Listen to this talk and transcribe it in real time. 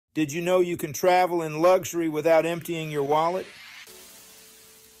Did you know you can travel in luxury without emptying your wallet?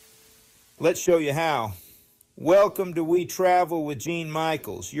 Let's show you how. Welcome to We Travel with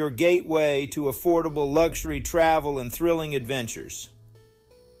JeanMichaels, your gateway to affordable luxury travel and thrilling adventures.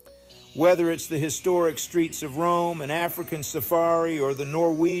 Whether it's the historic streets of Rome, an African safari, or the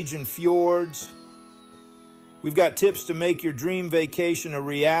Norwegian fjords, we've got tips to make your dream vacation a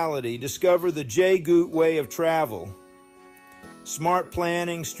reality. Discover the J-Goot way of travel. Smart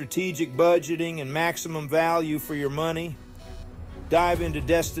planning, strategic budgeting, and maximum value for your money. Dive into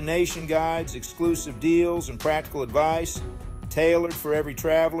destination guides, exclusive deals, and practical advice tailored for every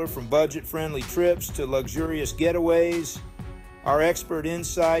traveler, from budget-friendly trips to luxurious getaways. Our expert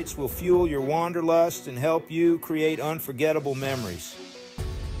insights will fuel your wanderlust and help you create unforgettable memories.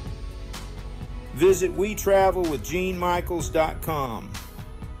 Visit WeTravelWithJeanMichaels.com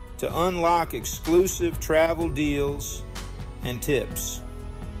to unlock exclusive travel deals and tips.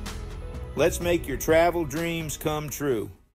 Let's make your travel dreams come true.